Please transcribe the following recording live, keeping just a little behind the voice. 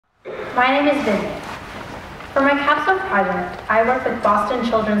My name is Vivienne. For my Capstone project, I work with Boston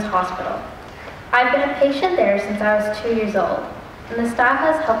Children's Hospital. I've been a patient there since I was 2 years old, and the staff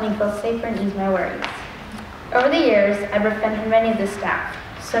has helped me feel safer and ease my worries. Over the years, I've befriended many of the staff,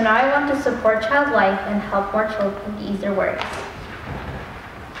 so now I want to support child life and help more children ease their worries.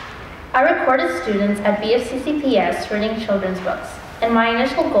 I recorded students at BFCCPS reading children's books, and my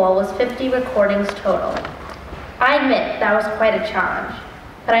initial goal was 50 recordings total. I admit that was quite a challenge,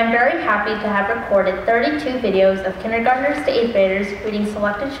 but I'm very happy to have recorded 32 videos of kindergartners to 8th graders reading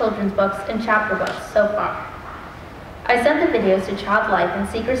selected children's books and chapter books so far. I sent the videos to Child Life and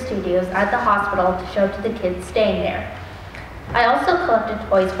Secret Studios at the hospital to show to the kids staying there. I also collected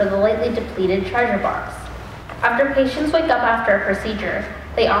toys for the lately depleted treasure box. After patients wake up after a procedure,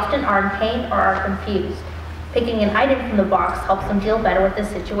 they often are in pain or are confused. Picking an item from the box helps them deal better with the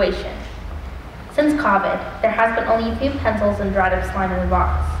situation. Since COVID, there has been only a few pencils and dried up slime in the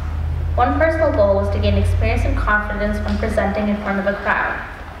box. One personal goal was to gain experience and confidence when presenting in front of a crowd.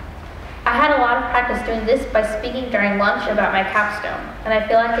 I had a lot of practice doing this by speaking during lunch about my capstone, and I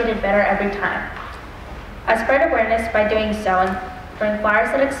feel like I did better every time. I spread awareness by doing so and throwing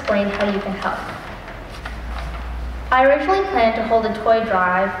flyers that explain how you can help. I originally planned to hold a toy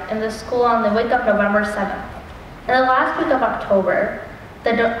drive in the school on the week of November 7th. In the last week of October,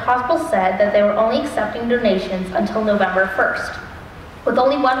 the hospital said that they were only accepting donations until November 1st. With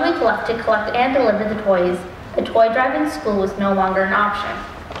only 1 week left to collect and deliver the toys, a toy drive in school was no longer an option.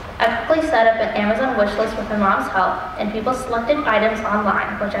 I quickly set up an Amazon wishlist with my mom's help, and people selected items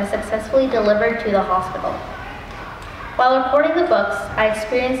online, which I successfully delivered to the hospital. While recording the books, I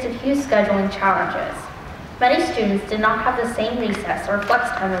experienced a few scheduling challenges. Many students did not have the same recess or flex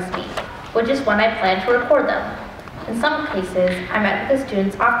time as me, which is when I planned to record them. In some cases, I met with the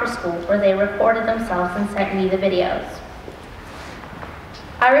students after school where they recorded themselves and sent me the videos.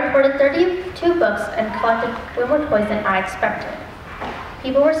 I recorded 32 books and collected way more toys than I expected.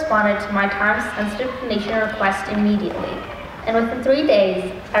 People responded to my time-sensitive donation request immediately, and within 3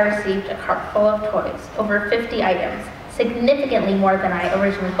 days, I received a cart full of toys, over 50 items, significantly more than I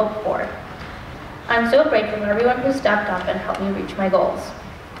originally hoped for. I'm so grateful to everyone who stepped up and helped me reach my goals.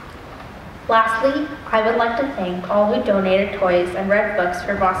 Lastly, I would like to thank all who donated toys and read books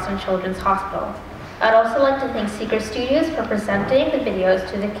for Boston Children's Hospital. I'd also like to thank Secret Studios for presenting the videos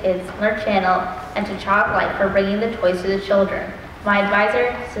to the kids on their channel, and to Child Life for bringing the toys to the children, my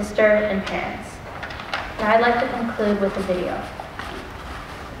advisor, sister, and parents. Now I'd like to conclude with a video.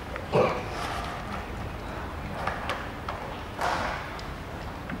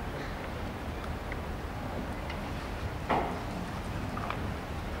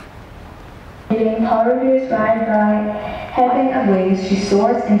 Power Rangers ride by, headbang of wings, she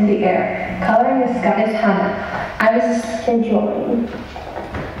soars into the air, coloring the sky's Hannah. I was enjoying.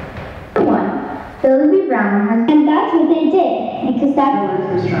 Billy Brown has, and that's what they did, because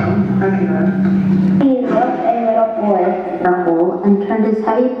that was strong. Okay, he loved a little boy in a hole and turned his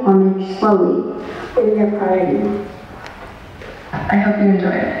heavy plumage slowly. It was a party. I hope you enjoy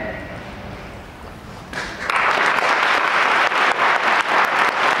it.